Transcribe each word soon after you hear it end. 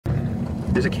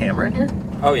There's a camera in here?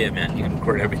 Oh yeah, man, you can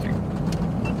record everything.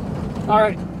 All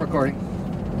right, recording.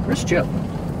 Where's Joe?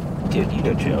 Dude, you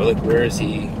know Joe. Like, where is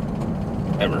he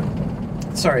ever?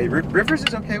 Sorry, Rivers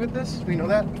is okay with this? We know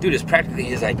that? Dude, it's practically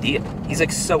his idea. He's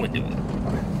like so into it.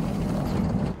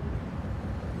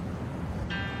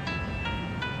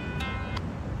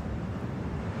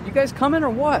 You guys coming or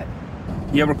what?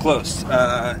 Yeah, we're close. You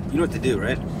know what to do,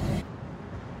 right?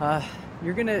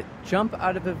 You're gonna jump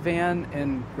out of a van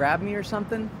and grab me or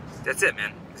something? That's it,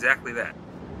 man. Exactly that.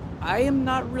 I am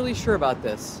not really sure about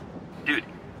this. Dude,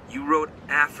 you rode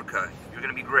Africa. You're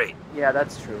gonna be great. Yeah,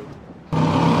 that's true.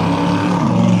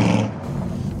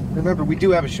 Remember, we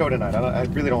do have a show tonight. I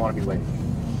really don't want to be late.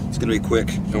 It's gonna be quick.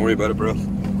 Don't worry about it, bro.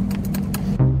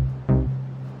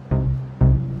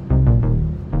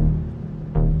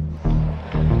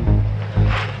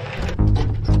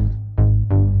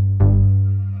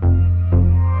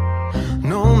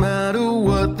 No matter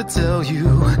what they tell you,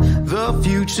 the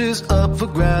future's up for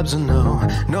grabs, and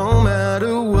no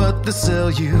matter what they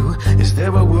sell you, is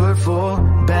there a word for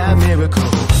bad miracle?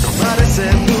 Nobody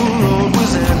said the road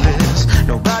was endless.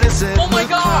 Nobody said oh my the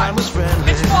God, crime was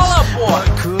friendless. it's Fall Out Boy,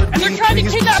 What could and they're trying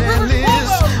to kidnap Rivers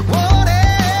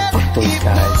Cuomo. Fuck those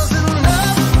guys.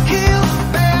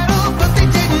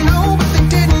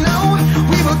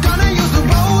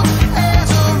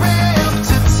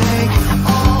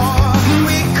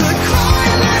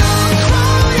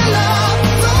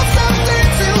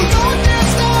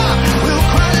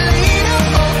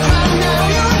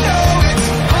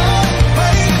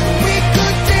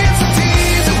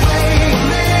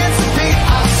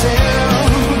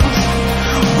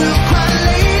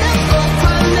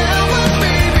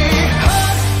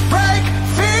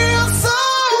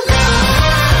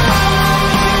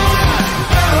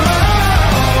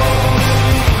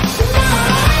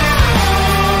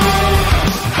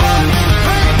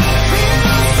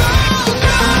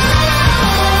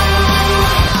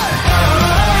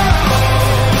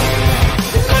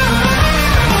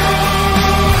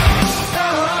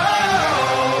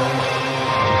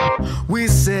 We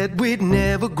said we'd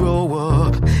never grow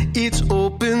up. It's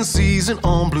open season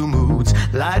on Blue Moods.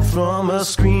 Light from a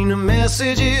screen of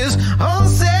messages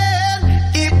unsaid.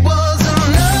 It was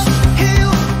an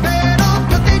uphill battle,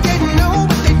 but they didn't know,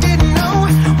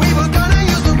 we were gonna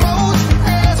use the roads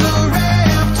as a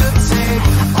ramp to take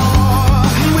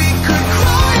off. We could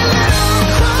cry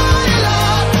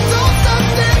loud, don't stop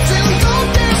dancing, don't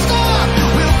dare stop.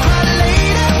 We'll cry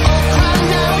later or cry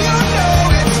now, you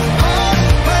know it's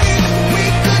heartbreak. We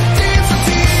could dance our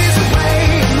tears away,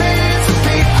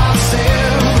 emancipate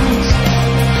ourselves.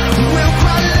 We'll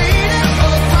cry later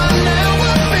or cry now,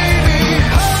 but baby,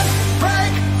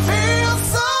 heartbreak feels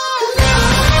so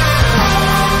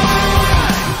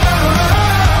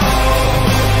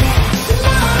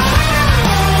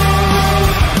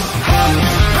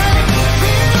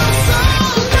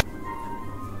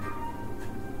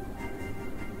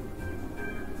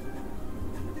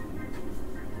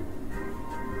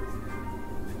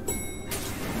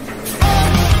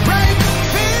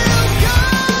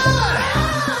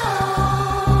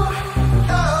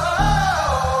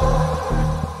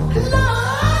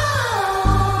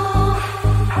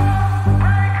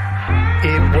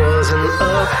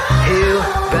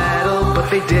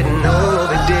they didn't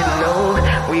know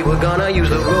we were gonna use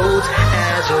the roads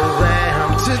as a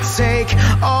ramp to take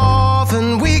off,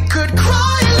 and we could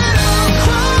cry loud,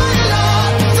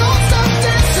 don't stop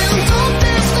dancing, don't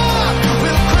dare stop.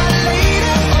 We'll cry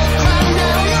later or cry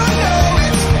now, you know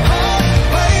it's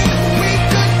heartbreak. We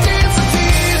could dance our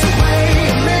tears away,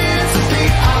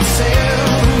 emancipate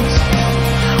ourselves.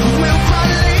 We'll cry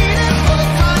later or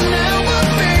cry now, but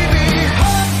baby,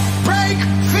 heartbreak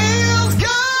feels good.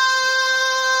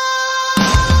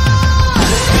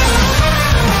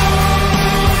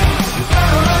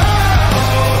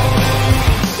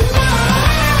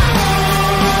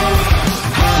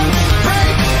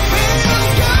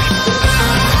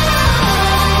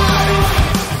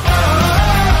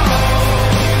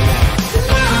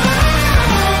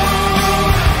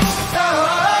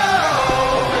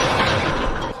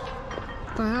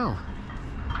 What the hell?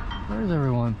 Where's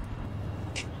everyone?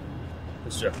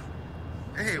 It's Joe.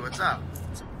 Hey, what's up?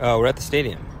 Oh, we're at the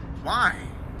stadium. Why?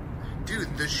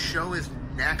 Dude, the show is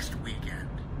next weekend.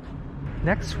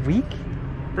 Next week?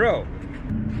 Bro,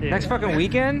 next fucking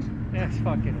weekend? Next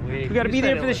fucking week. We gotta be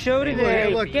there for the show today.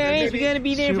 Hey, look, Guys, we gotta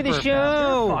be there for the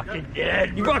show. Fucking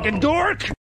dead. You fucking dork!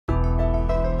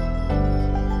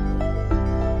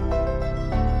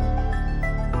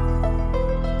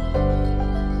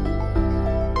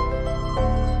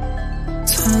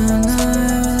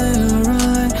 Tonight, a little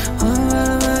ride, all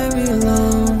my way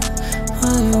alone.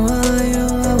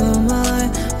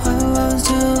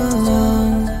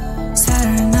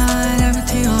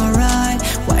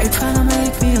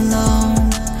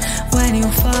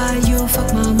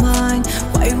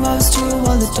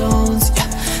 tones. Yeah.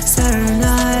 Saturday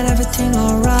night, everything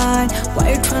alright.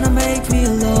 Why you tryna make me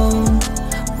alone?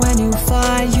 When you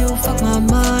fight, you fuck my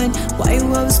mind. Why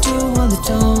you always do all the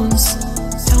tones?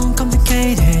 Don't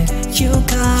complicate it. You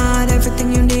got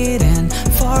everything you need and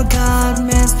forgot,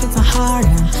 messed with my heart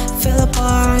and fell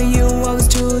apart. You always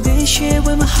do this shit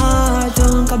with my heart.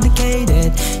 Don't complicate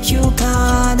it. You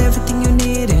got everything you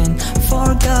need and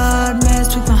forgot,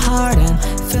 messed with my heart and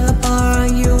fell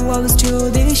apart. You always do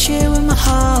this shit with my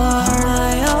heart.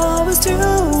 I always do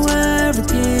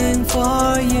everything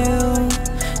for you.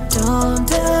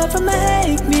 Don't ever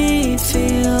make me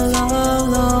feel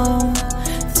alone.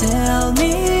 Tell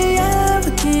me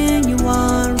everything you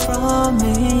want from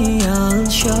me. I'll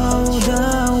show the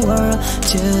world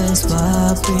just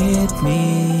walk with me.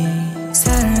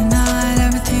 Saturday night,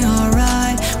 everything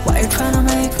alright. Why you tryna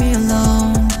make me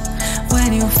alone?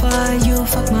 When you fight, you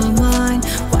fuck my mind.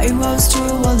 Why you always do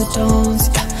all the tones?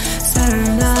 Yeah.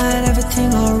 Saturday night,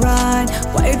 everything alright.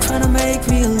 Why you tryna make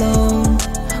me alone?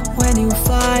 When you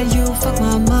fight, you fuck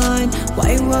my mind. Why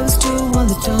you always do all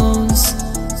the tones?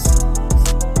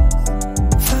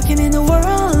 Fucking in the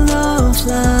world of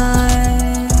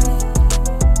light,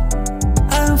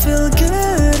 I don't feel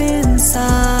good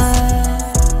inside.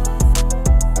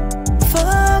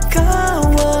 Fuck, I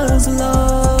was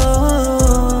alone.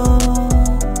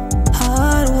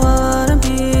 I don't wanna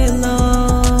be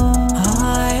alone.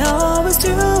 I always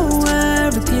do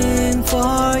everything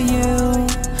for you.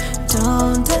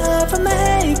 Don't ever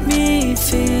make me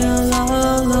feel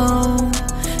alone.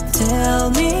 Tell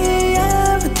me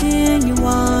everything you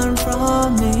want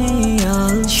from me.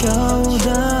 I'll show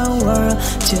the world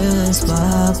just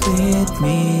walk with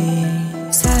me.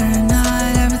 Saturday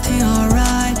night, everything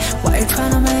alright. Why you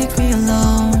tryna make me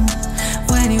alone?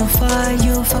 When you fight,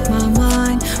 you fuck my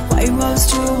mind. Why you always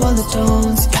do all the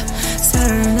tones? Yeah.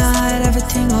 Saturday night,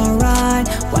 everything alright.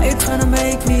 Why you tryna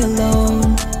make me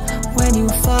alone? When you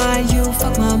fight, you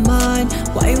fuck my mind.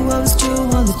 Why you always do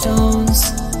all the tones?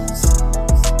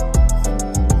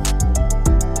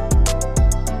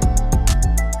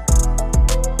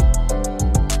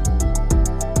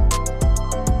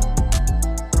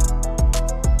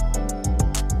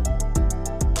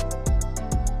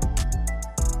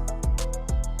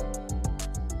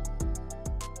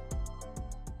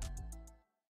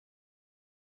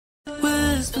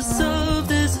 Whispers of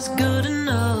this is good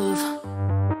enough.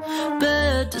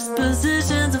 Bad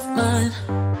dispositions of mine.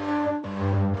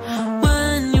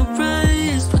 When you're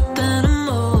raised with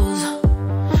animals,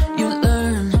 you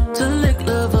learn to lick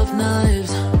love of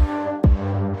knives.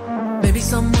 Maybe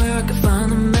somewhere I could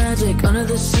find the magic under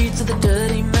the sheets of the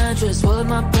dirty mattress. Swallowed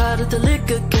my pride at the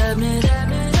liquor cabinet.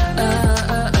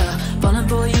 Falling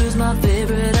for you's my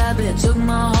favorite habit. Took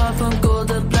my heart from gold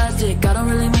to plastic. I don't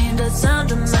really mean to sound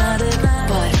dramatic,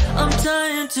 but I'm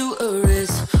trying to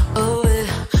erase away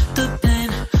the pain.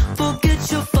 Forget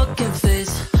your fucking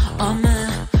face. Our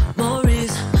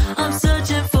memories. I'm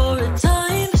searching for a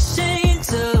time machine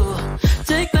to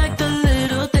take back the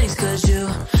little things, 'cause you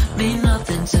mean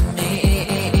nothing to me.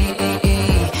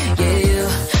 Yeah, you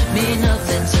mean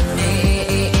nothing to me.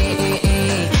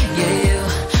 Yeah, you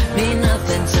mean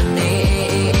nothing to me.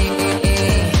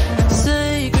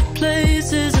 Sacred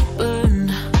places are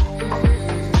burned.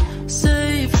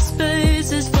 Safe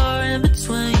spaces far in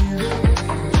between.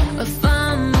 I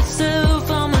find myself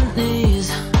on my knees,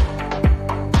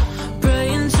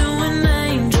 praying to an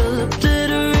angel,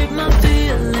 obliterate my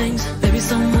feelings. Maybe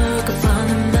somewhere I could find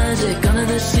the magic under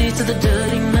the sheets of the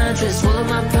dirty mattress. Swallow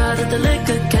my pride at the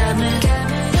liquor cabinet.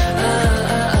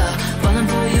 Falling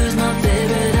for you's my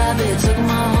favorite habit. Took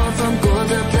my heart from gold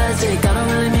to plastic. I don't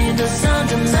really mean to sound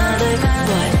dramatic,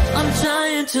 but I'm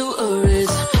trying to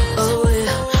erase away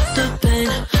the pain.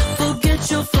 Forget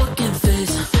your fucking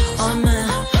face. Our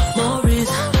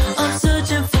memories. I'm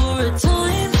searching for a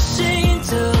time machine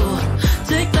to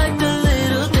take back the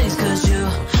little things, 'cause you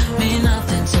mean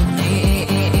nothing to me.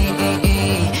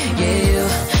 Yeah, you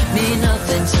mean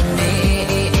nothing to me.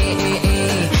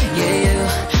 Yeah, you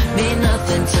mean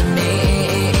nothing to me.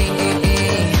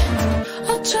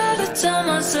 I try to tell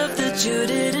myself that you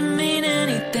didn't mean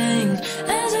anything,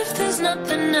 as if there's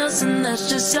nothing else, and that's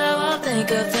just how I think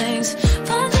of things.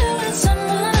 Find you in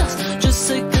someone else, just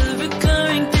like a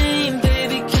recurring theme.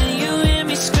 Baby, can you hear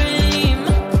me scream?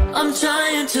 I'm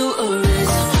trying to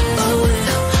erase away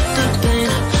the pain.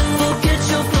 Forget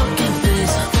your fucking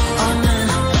face. Our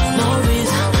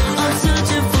memories. I'm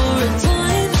searching for a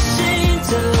time machine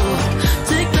to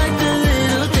take back the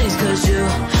little things, 'cause you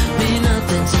mean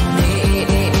nothing to me.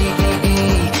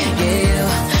 Yeah, you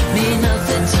mean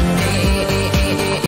nothing to me.